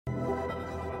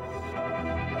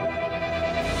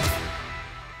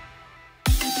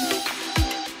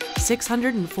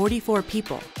644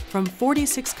 people from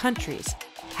 46 countries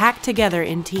hack together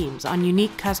in teams on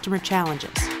unique customer challenges.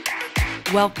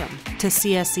 Welcome to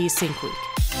CSE Sync Week.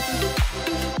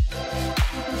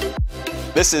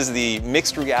 This is the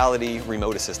mixed reality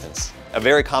remote assistance. A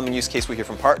very common use case we hear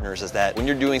from partners is that when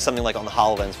you're doing something like on the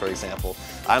HoloLens, for example,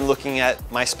 I'm looking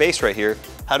at my space right here.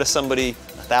 How does somebody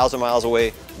 1,000 miles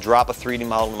away drop a 3D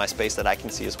model in my space that I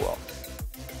can see as well?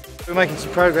 We're making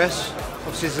some progress.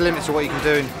 Obviously there's a limit to what you can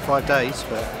do in 5 days,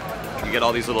 but You get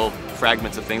all these little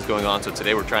fragments of things going on, so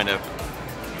today we're trying to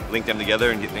link them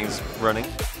together and get things running.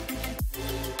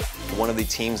 One of the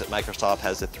teams at Microsoft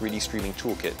has a 3D streaming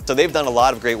toolkit. So they've done a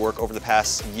lot of great work over the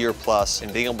past year plus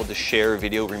in being able to share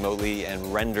video remotely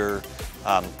and render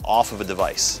off of a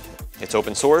device. It's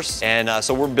open source, and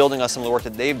so we're building on some of the work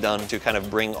that they've done to kind of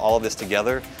bring all of this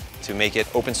together to make it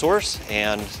open source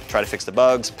and try to fix the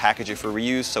bugs, package it for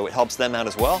reuse, so it helps them out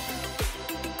as well.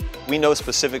 We know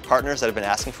specific partners that have been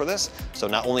asking for this, so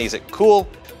not only is it cool,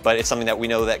 but it's something that we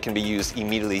know that can be used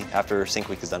immediately after Sync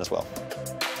Week is done as well.